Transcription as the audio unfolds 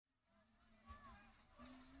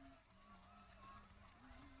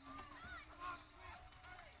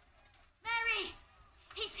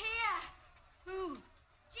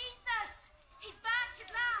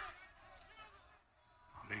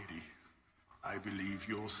I believe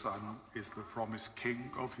your son is the promised king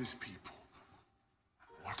of his people.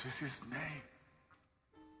 What is his name?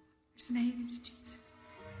 His name is Jesus.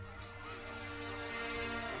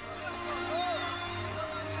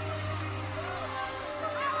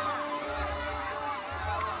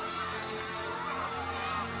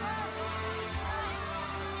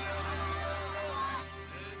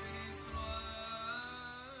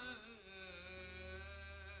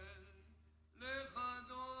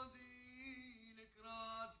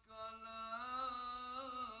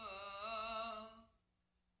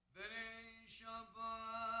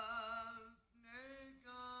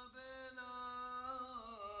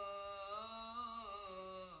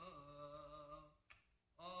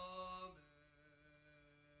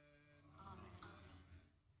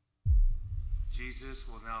 Jesus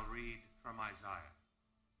will now read from Isaiah.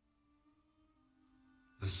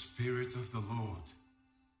 The Spirit of the Lord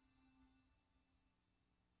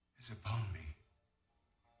is upon me,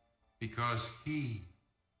 because he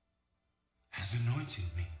has anointed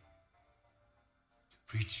me to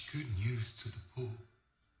preach good news to the poor.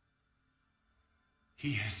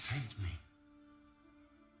 He has sent me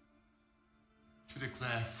to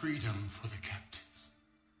declare freedom for the captives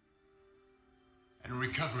and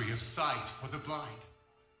recovery of sight for the blind,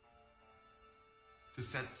 to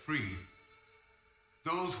set free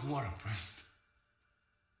those who are oppressed.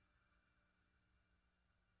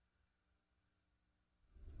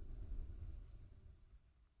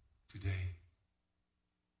 Today,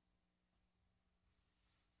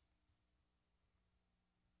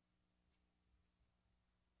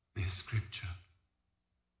 this scripture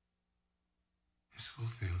is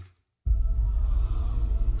fulfilled.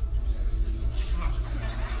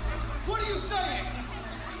 What are you saying?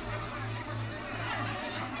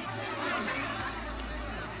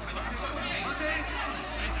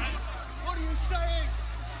 What are you saying?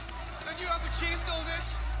 That you have achieved all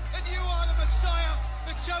this? That you are the Messiah,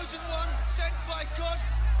 the chosen one, sent by God?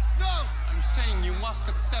 No! I'm saying you must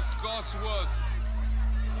accept God's word.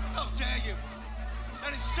 How dare you?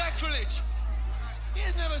 That is sacrilege. He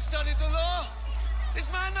has never studied the law.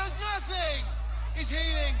 This man knows nothing. His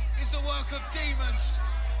healing is the work of demons.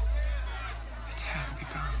 It has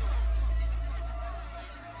begun.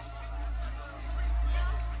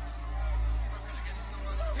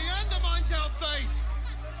 He undermines our faith.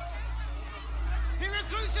 He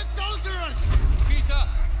recruits adulterers. Peter,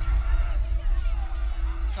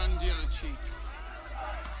 turn the other cheek.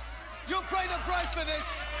 You'll pay the price for this,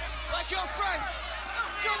 like your friend,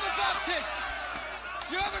 John the Baptist.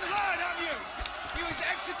 You haven't heard, have you? He was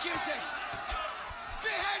executed,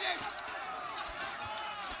 beheaded.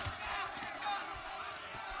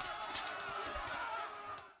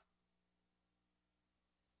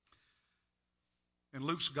 In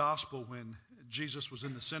Luke's gospel, when Jesus was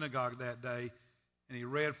in the synagogue that day and he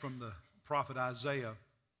read from the prophet Isaiah,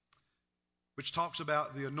 which talks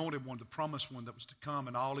about the anointed one, the promised one that was to come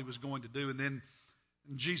and all he was going to do. And then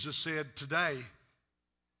Jesus said, today,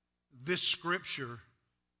 this scripture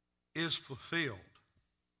is fulfilled.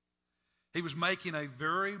 He was making a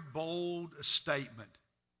very bold statement.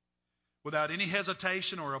 Without any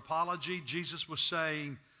hesitation or apology, Jesus was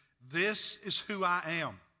saying, this is who I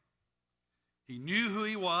am. He knew who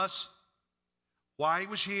he was, why he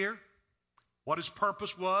was here, what his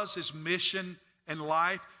purpose was, his mission in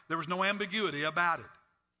life. There was no ambiguity about it.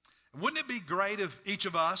 And wouldn't it be great if each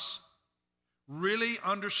of us really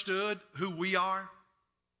understood who we are,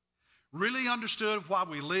 really understood why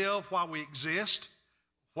we live, why we exist,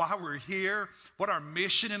 why we're here, what our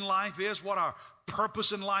mission in life is, what our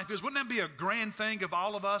purpose in life is? Wouldn't that be a grand thing if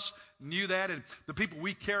all of us knew that, and the people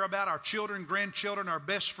we care about, our children, grandchildren, our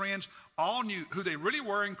best friends, all knew who they really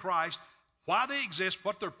were in Christ, why they exist,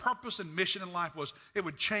 what their purpose and mission in life was? It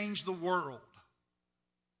would change the world.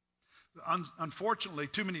 Unfortunately,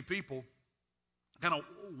 too many people kind of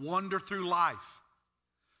wander through life,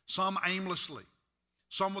 some aimlessly,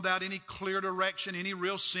 some without any clear direction, any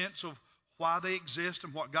real sense of why they exist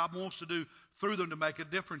and what God wants to do through them to make a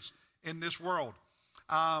difference in this world.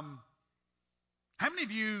 How many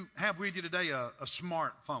of you have with you today a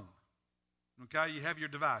smartphone? Okay, you have your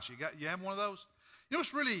device. You have one of those? You know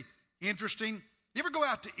what's really interesting? You ever go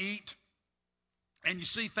out to eat and you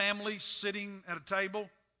see families sitting at a table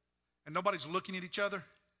and nobody's looking at each other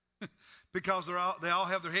because they all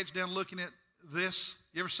have their heads down looking at this?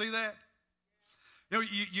 You ever see that? You know,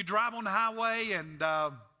 you drive on the highway and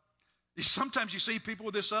sometimes you see people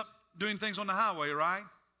with this up doing things on the highway, right?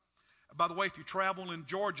 By the way, if you travel in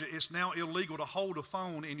Georgia, it's now illegal to hold a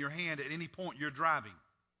phone in your hand at any point you're driving.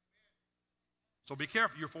 So be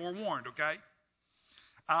careful. You're forewarned, okay?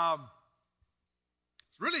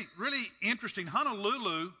 really, really interesting.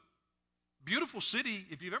 Honolulu, beautiful city.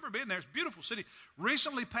 If you've ever been there, it's a beautiful city.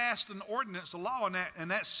 Recently passed an ordinance, a law in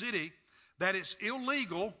that city, that it's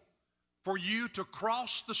illegal for you to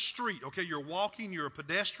cross the street. Okay, you're walking, you're a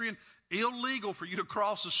pedestrian. Illegal for you to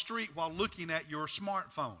cross the street while looking at your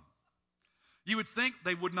smartphone. You would think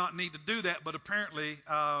they would not need to do that, but apparently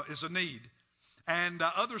is a need. And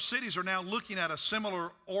other cities are now looking at a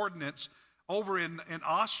similar ordinance. Over in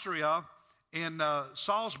Austria, in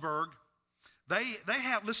Salzburg, they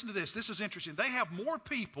have, listen to this is interesting, they have more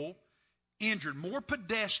people injured, more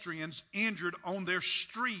pedestrians injured on their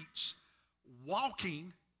streets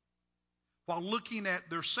walking while looking at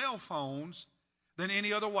their cell phones than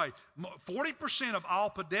any other way. 40% of all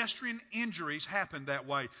pedestrian injuries happen that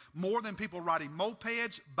way. More than people riding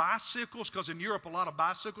mopeds, bicycles, because in Europe a lot of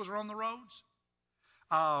bicycles are on the roads.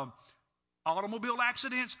 Automobile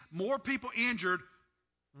accidents, more people injured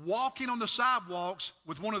walking on the sidewalks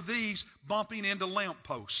with one of these bumping into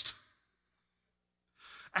lampposts.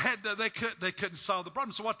 And they couldn't solve the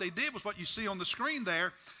problem. So what they did was what you see on the screen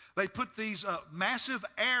there. They put these massive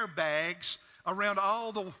airbags around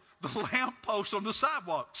all the lampposts on the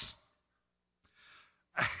sidewalks.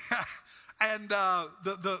 And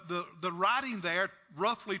the writing there,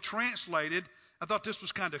 roughly translated, I thought this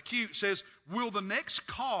was kind of cute, says, "Will the next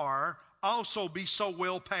car also be so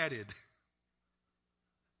well padded?"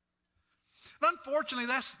 And unfortunately,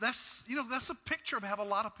 that's a picture of how a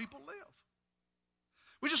lot of people live.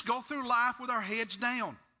 We just go through life with our heads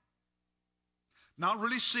down, not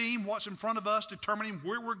really seeing what's in front of us, determining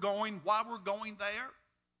where we're going, why we're going there.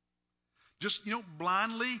 Just,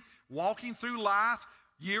 blindly walking through life,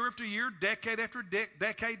 year after year, decade after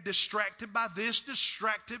decade, distracted by this,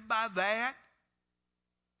 distracted by that.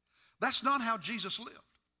 That's not how Jesus lived.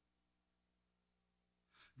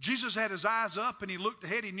 Jesus had his eyes up and he looked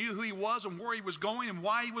ahead. He knew who he was and where he was going and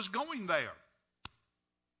why he was going there.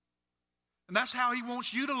 And that's how he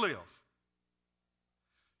wants you to live.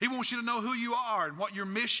 He wants you to know who you are and what your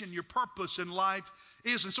mission, your purpose in life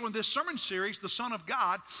is. And so in this sermon series, The Son of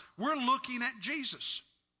God, we're looking at Jesus.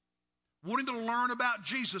 Wanting to learn about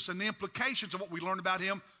Jesus and the implications of what we learn about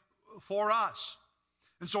him for us.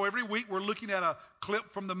 And so every week we're looking at a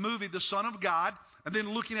clip from the movie The Son of God and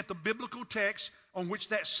then looking at the biblical text on which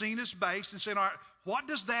that scene is based and saying, all right, what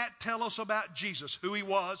does that tell us about Jesus, who he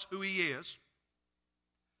was, who he is,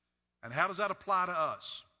 and how does that apply to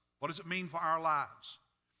us? What does it mean for our lives?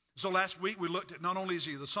 So last week we looked at not only is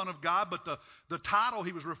he the Son of God, but the title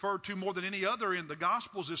he was referred to more than any other in the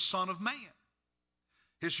Gospels is Son of Man.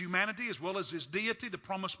 His humanity as well as his deity, the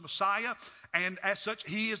promised Messiah, and as such,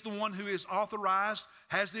 he is the one who is authorized,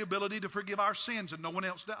 has the ability to forgive our sins, and no one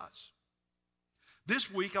else does.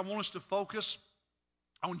 This week, I want us to focus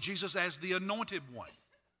on Jesus as the anointed one.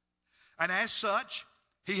 And as such,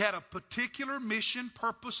 he had a particular mission,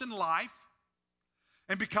 purpose in life.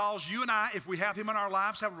 And because you and I, if we have him in our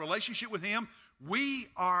lives, have a relationship with him, we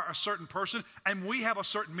are a certain person, and we have a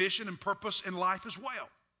certain mission and purpose in life as well.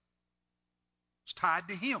 It's tied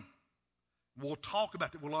to him. We'll talk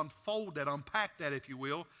about that. We'll unfold that, unpack that, if you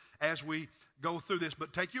will, as we go through this.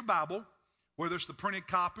 But take your Bible, whether it's the printed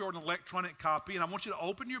copy or an electronic copy, and I want you to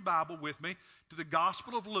open your Bible with me to the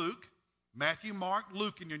Gospel of Luke, Matthew, Mark,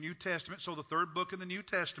 Luke in your New Testament, so the third book in the New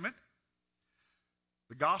Testament.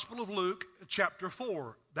 The Gospel of Luke, chapter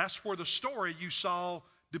 4. That's where the story you saw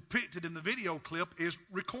depicted in the video clip is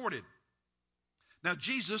recorded. Now,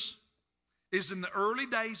 Jesus is in the early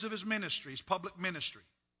days of his ministry, his public ministry.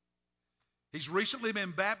 He's recently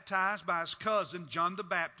been baptized by his cousin, John the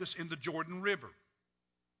Baptist, in the Jordan River.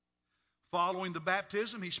 Following the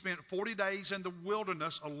baptism, he spent 40 days in the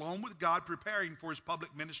wilderness alone with God, preparing for his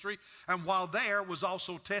public ministry, and while there was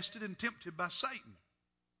also tested and tempted by Satan.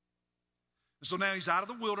 And so now he's out of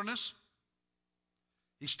the wilderness.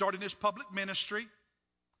 He's starting his public ministry.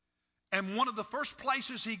 And one of the first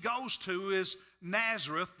places he goes to is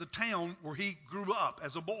Nazareth, the town where he grew up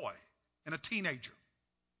as a boy and a teenager,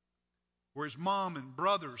 where his mom and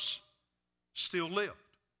brothers still lived.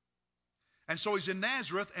 And so he's in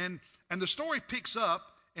Nazareth, and the story picks up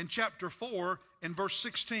in chapter 4 in verse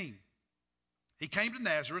 16. He came to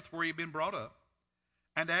Nazareth where he had been brought up,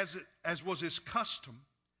 and as was his custom,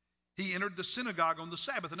 he entered the synagogue on the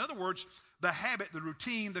Sabbath. In other words, the habit, the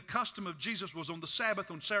routine, the custom of Jesus was on the Sabbath.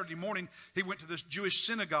 On Saturday morning, he went to this Jewish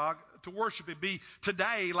synagogue to worship. It'd be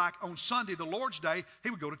today, like on Sunday, the Lord's Day, he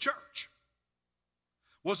would go to church.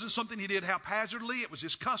 Wasn't something he did haphazardly. It was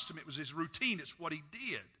his custom. It was his routine. It's what he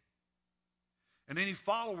did. And any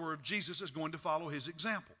follower of Jesus is going to follow his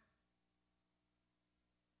example.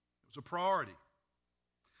 It was a priority.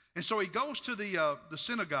 And so he goes to the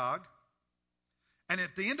synagogue. And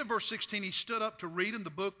at the end of verse 16, he stood up to read, and the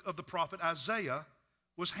book of the prophet Isaiah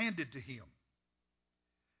was handed to him.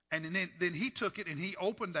 And then he took it and he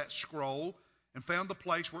opened that scroll and found the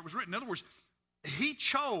place where it was written. In other words, he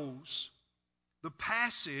chose the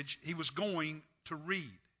passage he was going to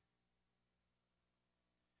read.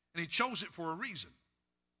 And he chose it for a reason.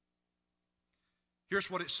 Here's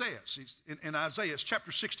what it says in Isaiah. It's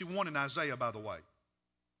chapter 61 in Isaiah, by the way.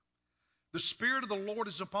 The Spirit of the Lord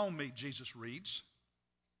is upon me, Jesus reads,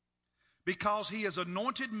 because he has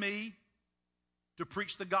anointed me to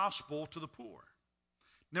preach the gospel to the poor.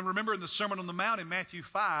 Now remember in the Sermon on the Mount in Matthew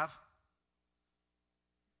 5,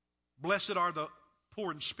 blessed are the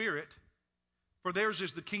poor in spirit, for theirs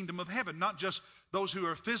is the kingdom of heaven. Not just those who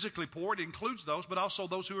are physically poor, it includes those, but also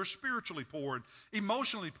those who are spiritually poor, and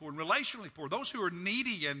emotionally poor, and relationally poor, those who are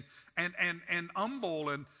needy and humble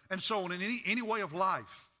and so on in any way of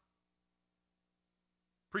life.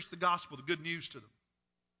 Preach the gospel, the good news to them.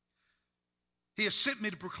 He has sent me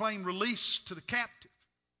to proclaim release to the captive.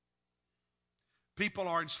 People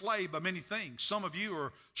are enslaved by many things. Some of you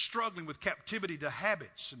are struggling with captivity to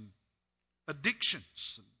habits and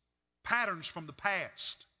addictions and patterns from the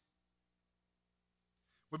past.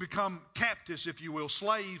 We become captives, if you will,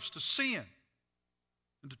 slaves to sin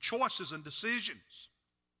and to choices and decisions.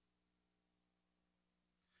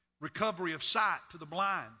 Recovery of sight to the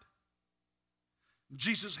blind.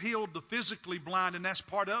 Jesus healed the physically blind, and that's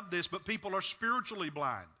part of this, but people are spiritually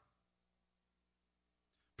blind.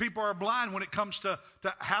 People are blind when it comes to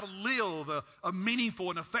how to live a meaningful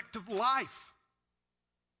and effective life.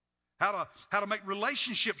 How to make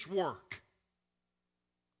relationships work.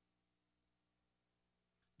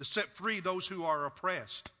 To set free those who are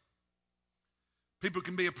oppressed. People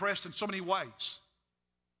can be oppressed in so many ways.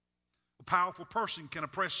 A powerful person can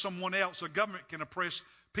oppress someone else. A government can oppress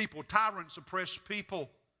people. Tyrants oppress people.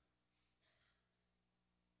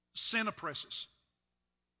 Sin oppresses.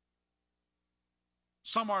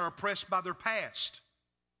 Some are oppressed by their past.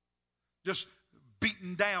 Just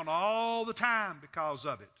beaten down all the time because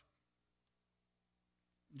of it.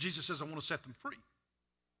 Jesus says, I want to set them free.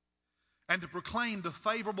 And to proclaim the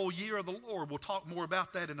favorable year of the Lord. We'll talk more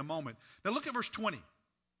about that in a moment. Now look at verse 20.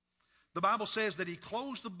 The Bible says that he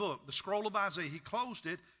closed the book, the scroll of Isaiah. He closed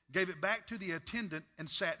it, gave it back to the attendant, and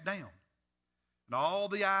sat down. And all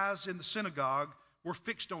the eyes in the synagogue were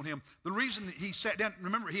fixed on him. The reason he sat down,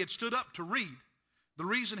 remember, he had stood up to read. The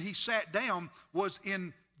reason he sat down was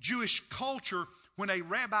in Jewish culture, when a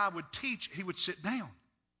rabbi would teach, he would sit down.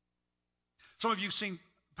 Some of you have seen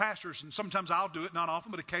pastors, and sometimes I'll do it, not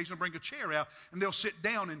often, but occasionally bring a chair out, and they'll sit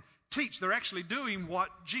down and teach. They're actually doing what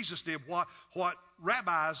Jesus did, what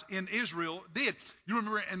rabbis in Israel did. You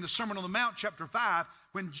remember in the Sermon on the Mount, chapter 5,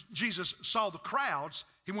 when Jesus saw the crowds,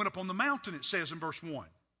 he went up on the mountain, it says in verse 1,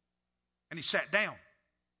 and he sat down.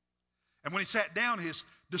 And when he sat down, his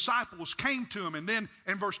disciples came to him. And then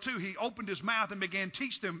in verse 2, he opened his mouth and began to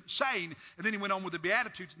teach them, saying, and then he went on with the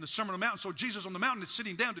Beatitudes in the Sermon on the Mount. So Jesus on the mountain is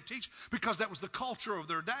sitting down to teach because that was the culture of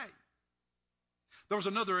their day. There was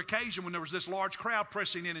another occasion when there was this large crowd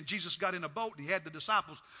pressing in, and Jesus got in a boat, and he had the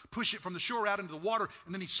disciples push it from the shore out into the water,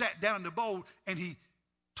 and then he sat down in the boat and he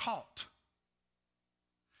taught.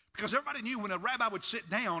 Because everybody knew when a rabbi would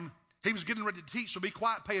sit down, he was getting ready to teach, so be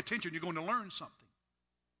quiet, pay attention, you're going to learn something.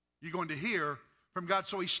 You're going to hear from God.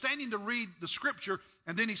 So he's standing to read the scripture,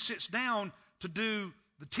 and then he sits down to do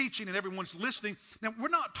the teaching, and everyone's listening. Now, we're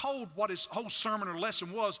not told what his whole sermon or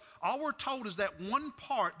lesson was. All we're told is that one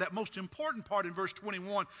part, that most important part in verse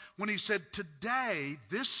 21, when he said, today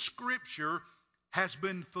this scripture has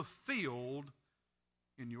been fulfilled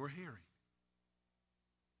in your hearing.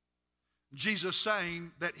 Jesus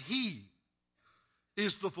saying that he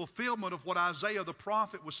is the fulfillment of what Isaiah the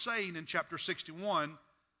prophet was saying in chapter 61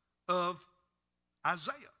 of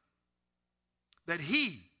Isaiah. That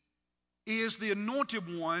he is the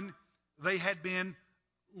anointed one they had been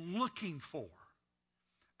looking for.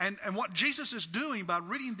 And what Jesus is doing by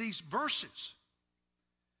reading these verses,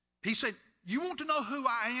 he said, you want to know who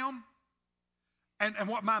I am? And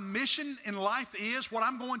what my mission in life is, what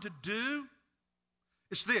I'm going to do?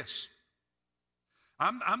 It's this.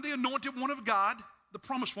 I'm the anointed one of God, the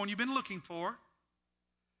promised one you've been looking for.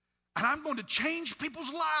 And I'm going to change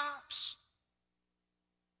people's lives.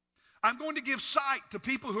 I'm going to give sight to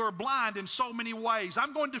people who are blind in so many ways.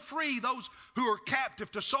 I'm going to free those who are captive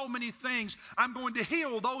to so many things. I'm going to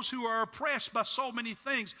heal those who are oppressed by so many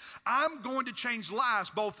things. I'm going to change lives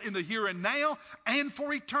both in the here and now and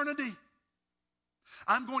for eternity.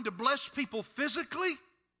 I'm going to bless people physically,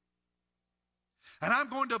 and I'm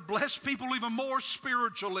going to bless people even more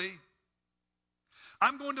spiritually.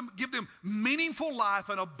 I'm going to give them meaningful life,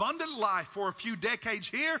 an abundant life for a few decades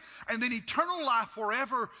here, and then eternal life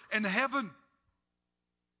forever in heaven.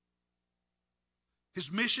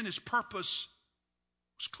 His mission, his purpose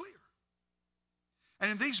was clear. And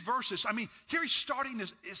in these verses, here he's starting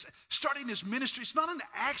his ministry. It's not an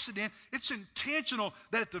accident. It's intentional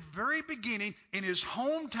that at the very beginning, in his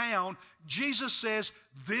hometown, Jesus says,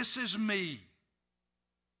 "This is me.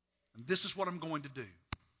 And this is what I'm going to do."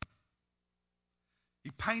 He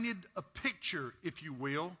painted a picture, if you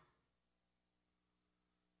will,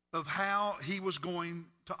 of how he was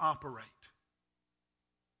going to operate.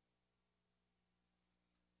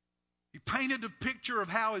 He painted a picture of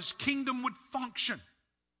how his kingdom would function.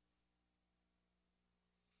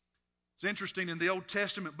 It's interesting, in the Old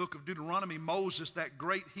Testament book of Deuteronomy, Moses, that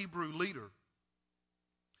great Hebrew leader,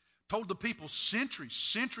 told the people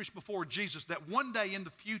centuries before Jesus, that one day in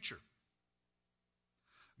the future,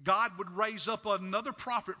 God would raise up another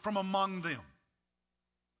prophet from among them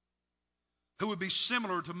who would be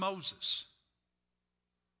similar to Moses.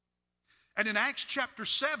 And in Acts chapter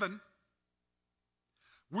 7,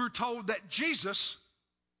 we're told that Jesus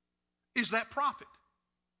is that prophet.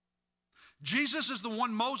 Jesus is the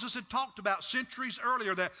one Moses had talked about centuries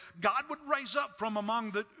earlier, that God would raise up from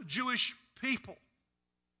among the Jewish people.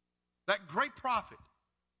 That great prophet.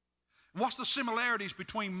 And what's the similarities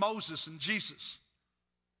between Moses and Jesus?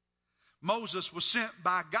 Moses was sent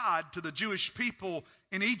by God to the Jewish people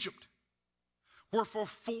in Egypt, where for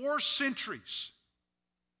 4 centuries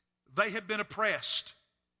they had been oppressed.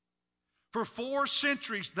 For 4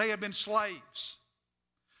 centuries they had been slaves.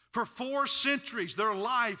 For 4 centuries their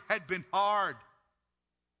life had been hard.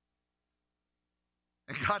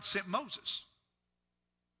 And God sent Moses,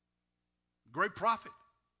 a great prophet,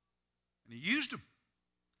 and he used him.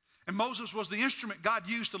 And Moses was the instrument God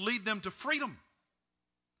used to lead them to freedom,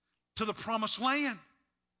 to the promised land.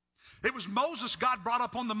 It was Moses God brought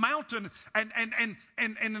up on the mountain, and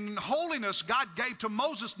in holiness God gave to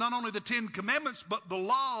Moses not only the 10 Commandments, but the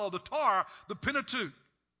law, the Torah, the Pentateuch,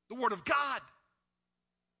 the Word of God,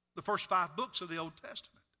 the first 5 books of the Old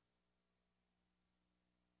Testament.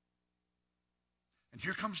 And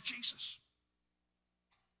here comes Jesus,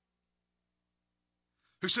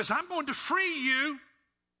 who says, "I'm going to free you.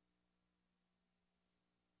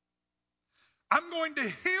 I'm going to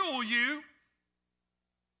heal you.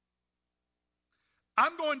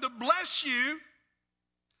 I'm going to bless you."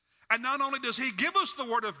 And not only does he give us the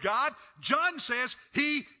Word of God, John says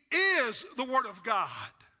he is the Word of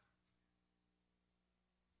God.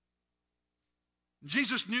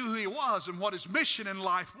 Jesus knew who he was and what his mission in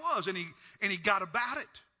life was, and he got about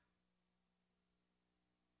it.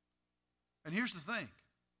 And here's the thing.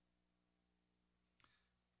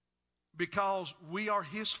 Because we are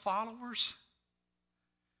his followers,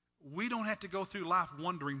 we don't have to go through life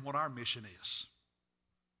wondering what our mission is.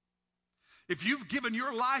 If you've given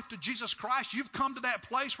your life to Jesus Christ, you've come to that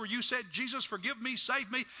place where you said, "Jesus, forgive me,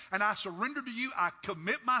 save me, and I surrender to you. I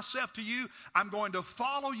commit myself to you. I'm going to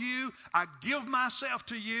follow you. I give myself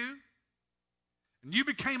to you." And you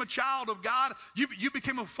became a child of God. You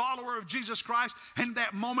became a follower of Jesus Christ. And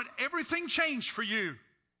that moment, everything changed for you.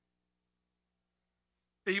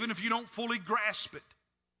 Even if you don't fully grasp it.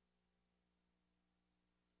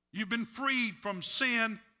 You've been freed from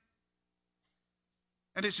sin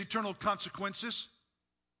and its eternal consequences.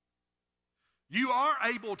 You are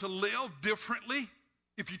able to live differently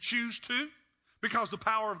if you choose to, because the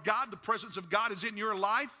power of God, the presence of God is in your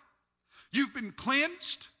life. You've been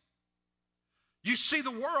cleansed. You see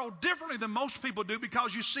the world differently than most people do,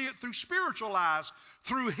 because you see it through spiritual eyes,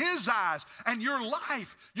 through his eyes. And your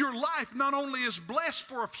life not only is blessed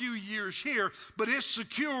for a few years here, but is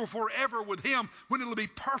secure forever with him when it'll be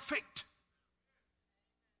perfect.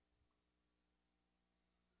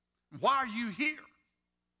 Why are you here?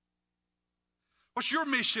 What's your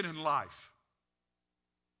mission in life?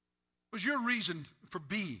 What's your reason for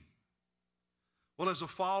being? Well, as a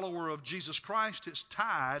follower of Jesus Christ, it's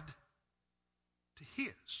tied to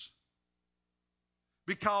his.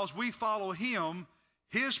 Because we follow him,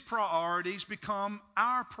 his priorities become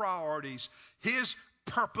our priorities. His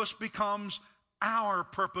purpose becomes our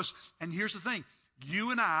purpose. And here's the thing.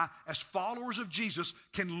 You and I, as followers of Jesus,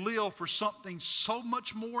 can live for something so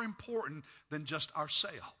much more important than just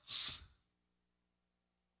ourselves.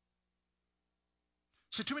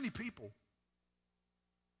 See, too many people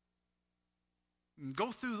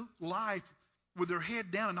go through life with their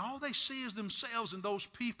head down, and all they see is themselves and those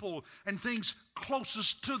people and things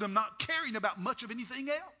closest to them, not caring about much of anything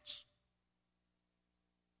else.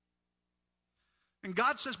 And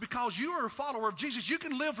God says, because you are a follower of Jesus, you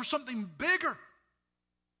can live for something bigger.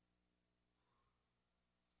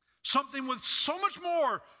 Something with so much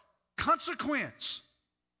more consequence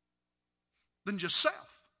than just self.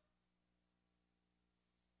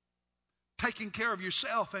 Taking care of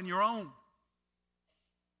yourself and your own.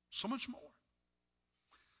 So much more.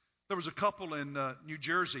 There was a couple in New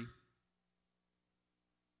Jersey.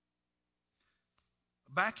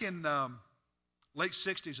 Back in late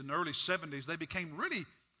 60s and early 70s, they became really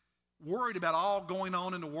worried about all going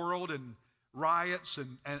on in the world and riots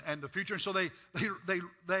and the future. And so they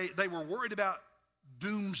were worried about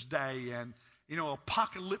doomsday and,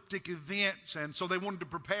 apocalyptic events. And so they wanted to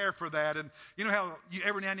prepare for that. And you know how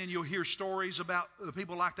every now and then you'll hear stories about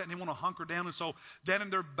people like that and they want to hunker down. And so down in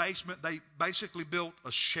their basement, they basically built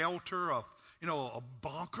a shelter, a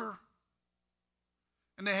bunker.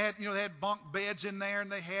 And they had bunk beds in there,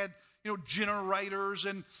 and they had, generators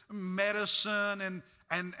and medicine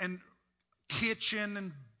and kitchen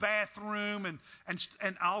and bathroom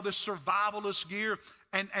and all this survivalist gear.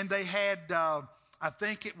 And they had, I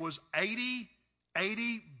think it was 80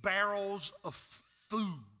 barrels of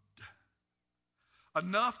food.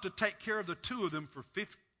 Enough to take care of the two of them for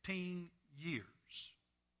 15 years.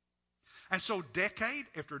 And so decade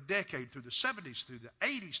after decade, through the 70s, through the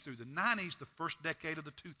 80s, through the 90s, the first decade of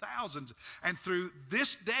the 2000s, and through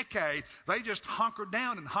this decade, they just hunkered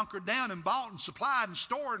down and bought and supplied and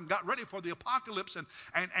stored and got ready for the apocalypse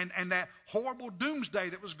and that horrible doomsday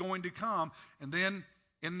that was going to come. And then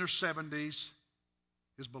in their 70s,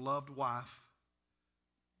 his beloved wife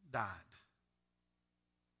died.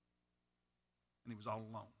 And he was all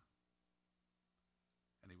alone.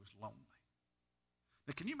 And he was lonely.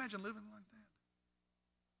 Now, can you imagine living like that?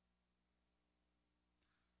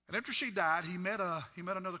 And after she died, he met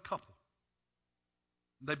another couple.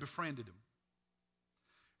 They befriended him.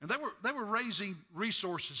 And they were raising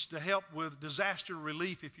resources to help with disaster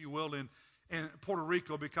relief, if you will, in Puerto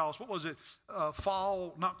Rico, because what was it?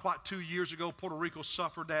 Fall, not quite 2 years ago, Puerto Rico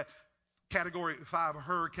suffered that Category 5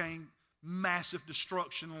 hurricane, massive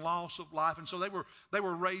destruction, loss of life, and so they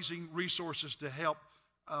were raising resources to help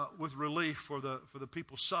with relief for the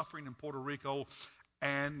people suffering in Puerto Rico.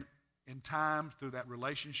 And in time, through that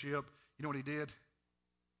relationship, you know what he did?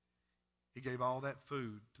 He gave all that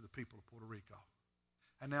food to the people of Puerto Rico.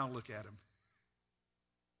 And now look at him.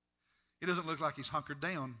 He doesn't look like he's hunkered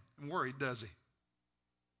down and worried, does he?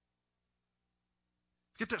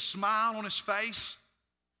 Get that smile on his face.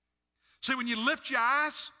 See, when you lift your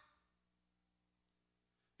eyes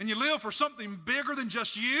and you live for something bigger than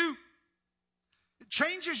just you, it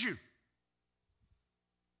changes you.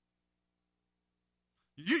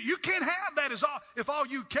 You can't have that if all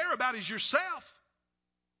you care about is yourself.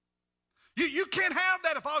 You can't have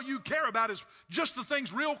that if all you care about is just the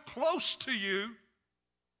things real close to you.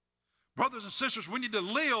 Brothers and sisters, we need to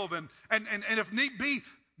live and if need be,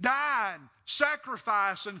 die and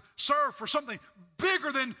sacrifice and serve for something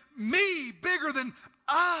bigger than me, bigger than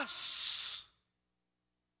us.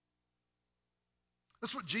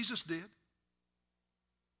 That's what Jesus did.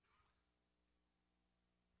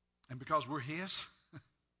 And because we're His,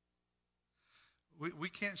 we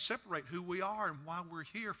can't separate who we are and why we're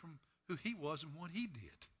here from who He was and what He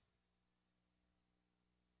did.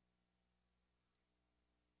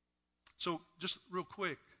 So just real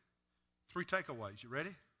quick, 3 takeaways. You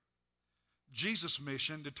ready? Jesus'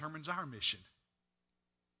 mission determines our mission.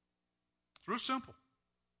 It's real simple.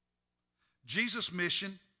 Jesus'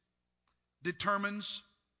 mission determines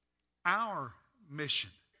our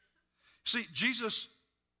mission. See, Jesus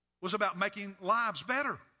was about making lives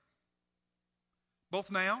better,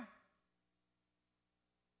 both now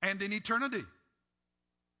and in eternity,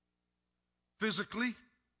 physically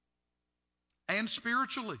and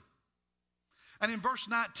spiritually. And in verse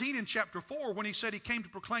 19 in chapter 4, when he said he came to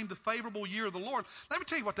proclaim the favorable year of the Lord, let me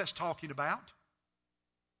tell you what that's talking about.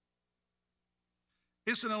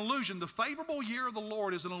 It's an allusion. The favorable year of the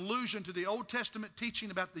Lord is an allusion to the Old Testament teaching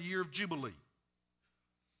about the year of Jubilee.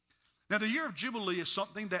 Now, the year of Jubilee is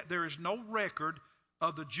something that there is no record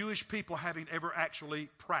of the Jewish people having ever actually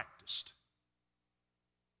practiced.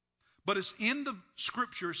 But it's in the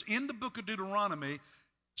Scriptures, in the book of Deuteronomy,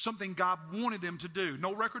 something God wanted them to do.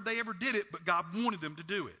 No record they ever did it, but God wanted them to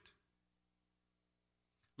do it.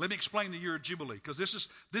 Let me explain the year of Jubilee, because this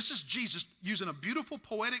is Jesus using a beautiful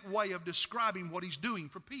poetic way of describing what He's doing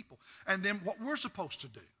for people, and then what we're supposed to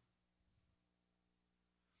do.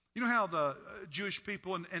 You know how the Jewish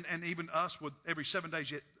people and even us would, every 7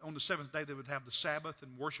 days, yet on the seventh day they would have the Sabbath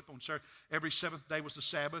and worship on Saturday. Every seventh day was the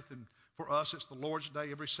Sabbath, and for us it's the Lord's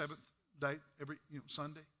Day every seventh day, every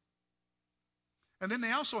Sunday. And then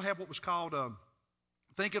they also have what was called,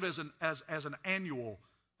 think of it as an annual,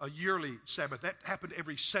 a yearly Sabbath. That happened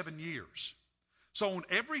every 7 years. So on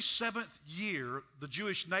every seventh year, the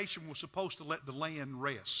Jewish nation was supposed to let the land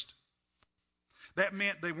rest. That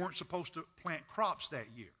meant they weren't supposed to plant crops that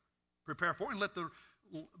year. Prepare for it and let the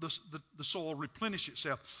soil replenish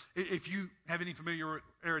itself. If you have any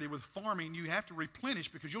familiarity with farming, you have to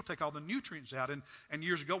replenish because you'll take all the nutrients out. And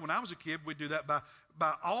years ago, when I was a kid, we'd do that by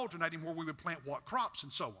alternating where we would plant what crops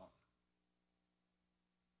and so on.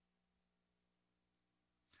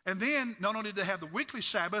 And then not only did they have the weekly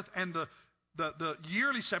Sabbath and the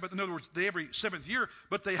yearly Sabbath, in other words, every seventh year,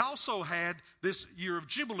 but they also had this year of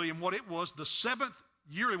Jubilee, and what it was, the seventh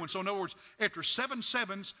yearly one. So in other words, after 7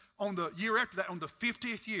 sevens, on the year after that, on the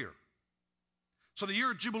 50th year. So the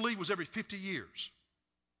year of Jubilee was every 50 years.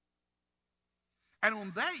 And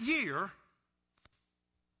on that year,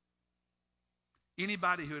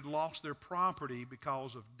 anybody who had lost their property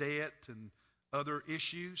because of debt and other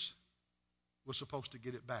issues was supposed to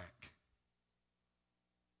get it back.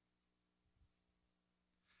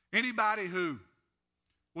 Anybody who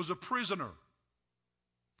was a prisoner,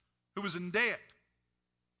 who was in debt,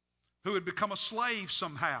 who had become a slave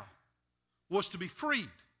somehow, was to be freed.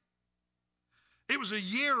 It was a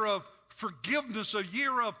year of forgiveness, a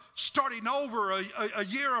year of starting over, a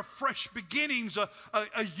year of fresh beginnings, a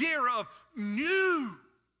year of new.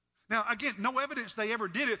 Now, again, no evidence they ever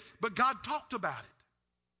did it, but God talked about it.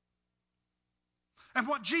 And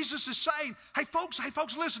what Jesus is saying, hey folks,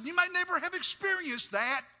 listen, you may never have experienced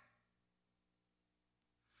that,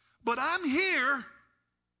 but I'm here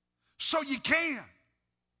so you can.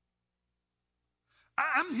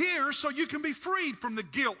 I'm here so you can be freed from the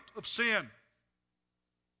guilt of sin,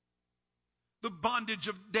 the bondage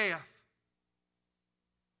of death,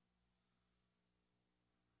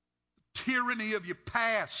 the tyranny of your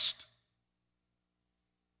past.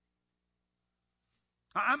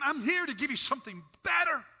 I'm here to give you something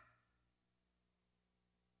better.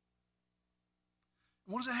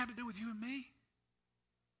 What does that have to do with you and me?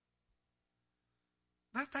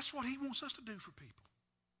 That's what he wants us to do for people.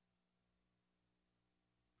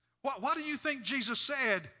 Why do you think Jesus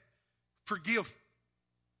said, forgive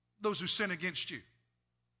those who sin against you?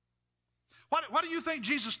 Why do you think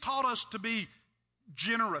Jesus taught us to be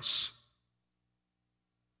generous?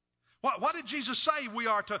 Why did Jesus say we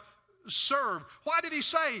are to serve? Why did he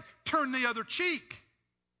say turn the other cheek?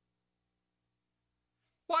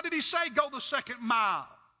 Why did he say go the second mile?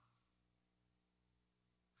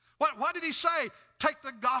 Why did he say take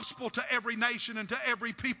the gospel to every nation and to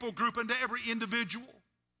every people group and to every individual?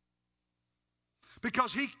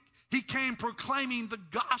 Because he came proclaiming the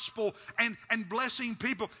gospel and blessing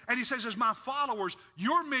people. And he says, as my followers,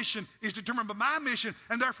 your mission is determined by my mission,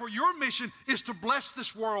 and therefore your mission is to bless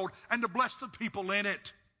this world and to bless the people in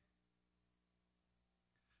it.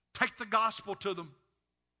 Take the gospel to them.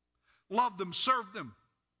 Love them, serve them,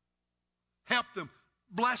 help them,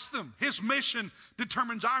 bless them. His mission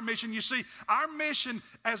determines our mission. You see, our mission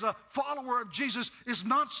as a follower of Jesus is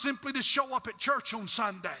not simply to show up at church on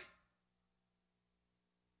Sunday.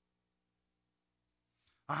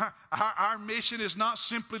 Our mission is not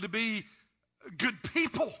simply to be good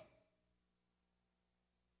people.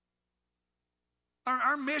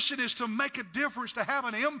 Our mission is to make a difference, to have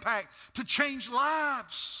an impact, to change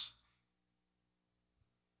lives.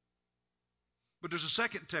 But there's a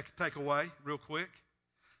second takeaway, real quick.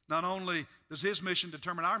 Not only does his mission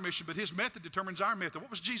determine our mission, but his method determines our method. What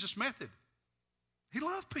was Jesus' method? He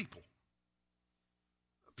loved people.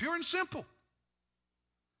 Pure and simple.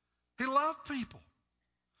 He loved people.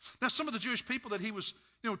 Now, some of the Jewish people that he was,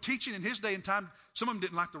 teaching in his day and time, some of them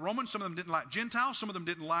didn't like the Romans, some of them didn't like Gentiles, some of them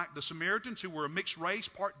didn't like the Samaritans who were a mixed race,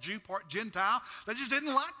 part Jew, part Gentile. They just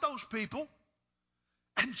didn't like those people.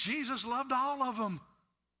 And Jesus loved all of them.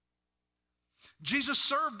 Jesus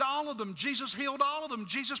served all of them. Jesus healed all of them.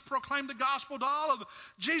 Jesus proclaimed the gospel to all of them.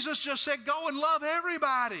 Jesus just said, go and love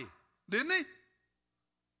everybody. Didn't he?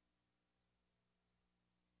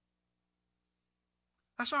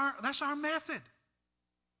 That's our method.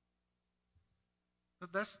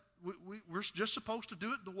 We're just supposed to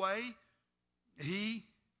do it the way he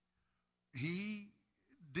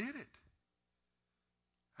did it.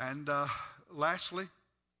 And lastly,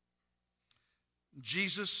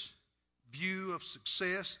 Jesus' view of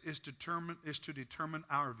success is to determine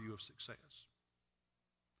our view of success.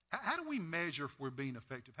 How do we measure if we're being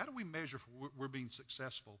effective? How do we measure if we're being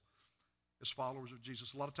successful as followers of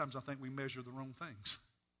Jesus? A lot of times I think we measure the wrong things.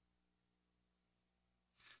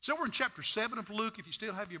 So over in chapter 7 of Luke, if you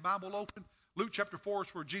still have your Bible open, Luke chapter 4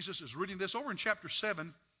 is where Jesus is reading this. Over in chapter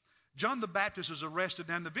 7, John the Baptist is arrested.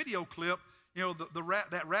 Now in the video clip,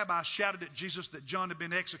 that rabbi shouted at Jesus that John had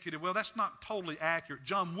been executed. Well, that's not totally accurate.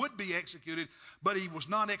 John would be executed, but he was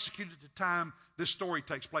not executed at the time this story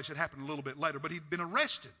takes place. It happened a little bit later, but he'd been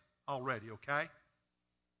arrested already, okay?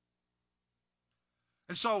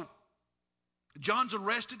 And so John's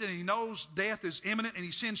arrested, and he knows death is imminent, and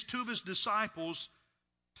he sends two of his disciples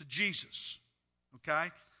to Jesus,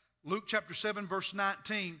 okay? Luke chapter 7, verse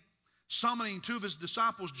 19, summoning two of his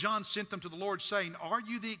disciples, John sent them to the Lord, saying, "Are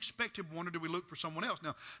you the expected one, or do we look for someone else?"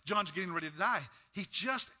 Now, John's getting ready to die. He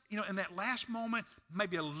just, in that last moment,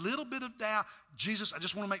 maybe a little bit of doubt, "Jesus, I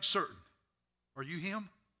just want to make certain. Are you him?"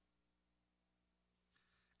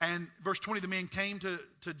 And verse 20, the men came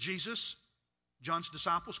to Jesus. John's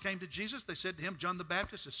disciples came to Jesus. They said to him, "John the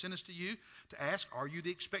Baptist has sent us to you to ask, are you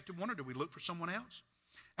the expected one, or do we look for someone else?"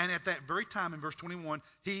 And at that very time, in verse 21,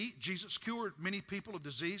 Jesus, cured many people of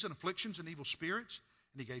disease and afflictions and evil spirits,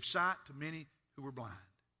 and he gave sight to many who were blind.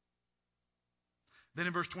 Then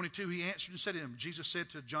in verse 22, he answered and said to him, Jesus said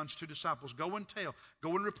to John's two disciples, go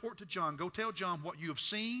and report to John, go tell John what you have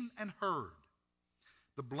seen and heard.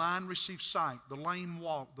 The blind receive sight, the lame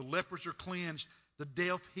walk, the lepers are cleansed, the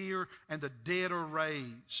deaf hear, and the dead are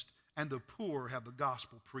raised, and the poor have the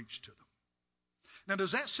gospel preached to them. Now,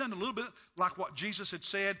 does that sound a little bit like what Jesus had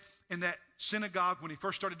said in that synagogue when he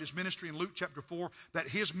first started his ministry in Luke chapter 4, that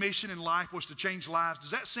his mission in life was to change lives?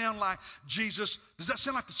 Does that sound like Jesus? Does that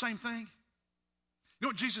sound like the same thing? You know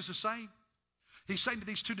what Jesus is saying? He's saying to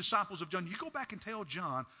these two disciples of John, you go back and tell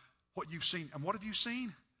John what you've seen. And what have you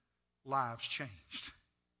seen? Lives changed.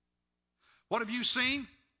 What have you seen?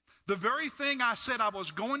 The very thing I said I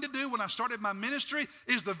was going to do when I started my ministry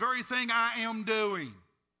is the very thing I am doing.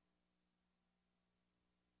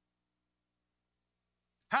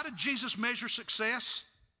 How did Jesus measure success?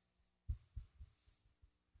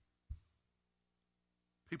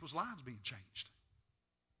 People's lives being changed.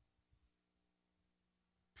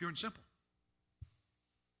 Pure and simple.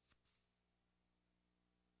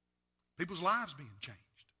 People's lives being changed.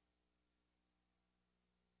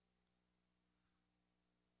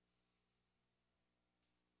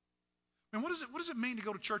 I mean, what does it mean to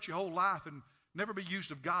go to church your whole life and never be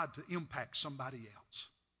used of God to impact somebody else?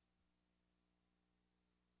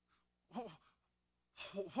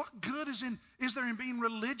 What good is there in being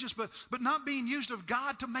religious but not being used of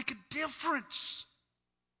God to make a difference?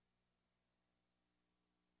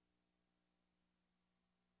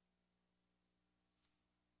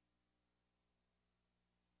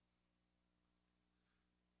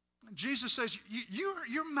 Jesus says,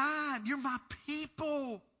 you're mine. You're my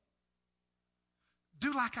people.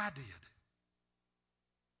 Do like I did.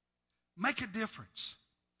 Make a difference.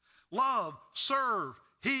 Love, serve,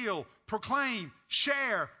 heal, proclaim,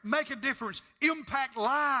 share, make a difference, impact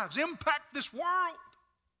lives, impact this world.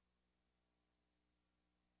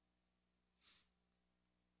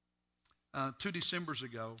 Two Decembers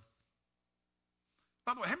ago.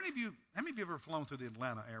 By the way, how many of you ever flown through the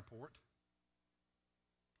Atlanta airport?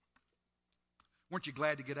 Weren't you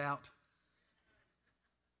glad to get out?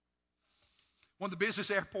 One of the busiest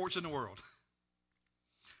airports in the world.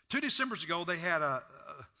 2 Decembers ago,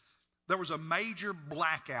 there was a major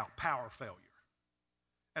blackout, power failure.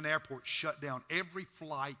 And the airport shut down. Every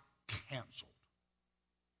flight canceled.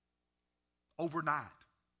 Overnight.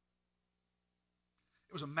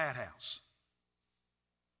 It was a madhouse.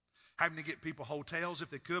 Having to get people hotels if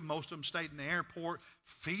they could. Most of them stayed in the airport.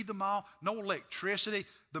 Feed them all. No electricity.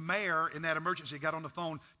 The mayor in that emergency got on the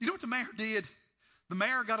phone. You know what the mayor did? The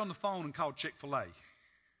mayor got on the phone and called Chick-fil-A.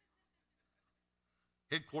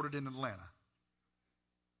 Headquartered in Atlanta.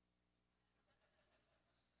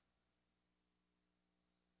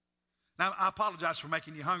 Now, I apologize for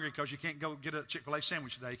making you hungry because you can't go get a Chick-fil-A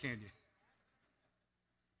sandwich today, can you?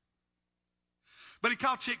 But he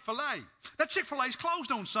called Chick-fil-A. Now, Chick-fil-A's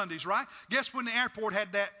closed on Sundays, right? Guess when the airport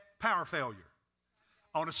had that power failure?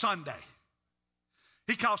 On a Sunday.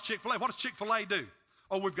 He calls Chick-fil-A. What does Chick-fil-A do?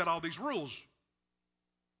 Oh, we've got all these rules.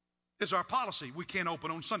 It's our policy. We can't open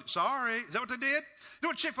on Sunday. Sorry. Is that what they did? You know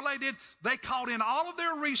what Chick-fil-A did? They called in all of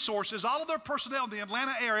their resources, all of their personnel in the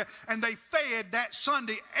Atlanta area, and they fed that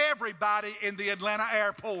Sunday everybody in the Atlanta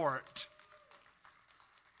airport.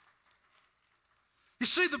 You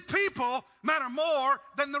see, the people matter more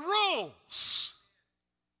than the rules.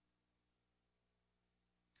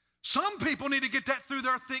 Some people need to get that through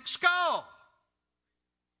their thick skull.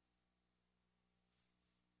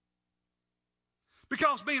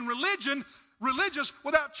 Because being religious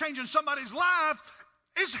without changing somebody's life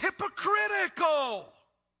is hypocritical.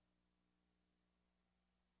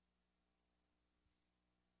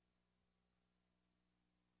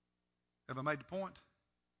 Have I made the point?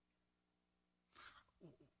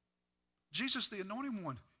 Jesus, the Anointed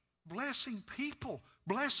One, blessing people,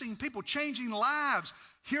 changing lives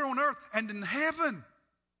here on earth and in heaven.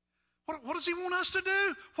 What does he want us to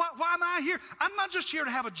do? Why am I here? I'm not just here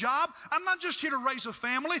to have a job. I'm not just here to raise a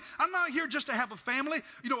family. I'm not here just to have a family,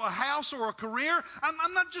 a house or a career.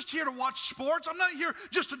 I'm not just here to watch sports. I'm not here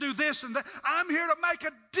just to do this and that. I'm here to make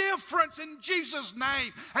a difference in Jesus'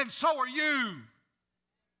 name, and so are you.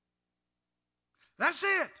 That's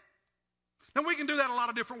it. Now, we can do that a lot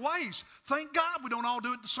of different ways. Thank God we don't all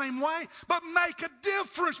do it the same way. But make a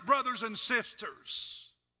difference, brothers and sisters.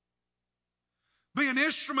 Be an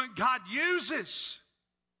instrument God uses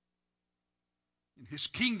in His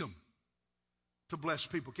kingdom to bless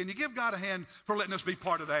people. Can you give God a hand for letting us be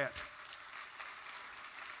part of that?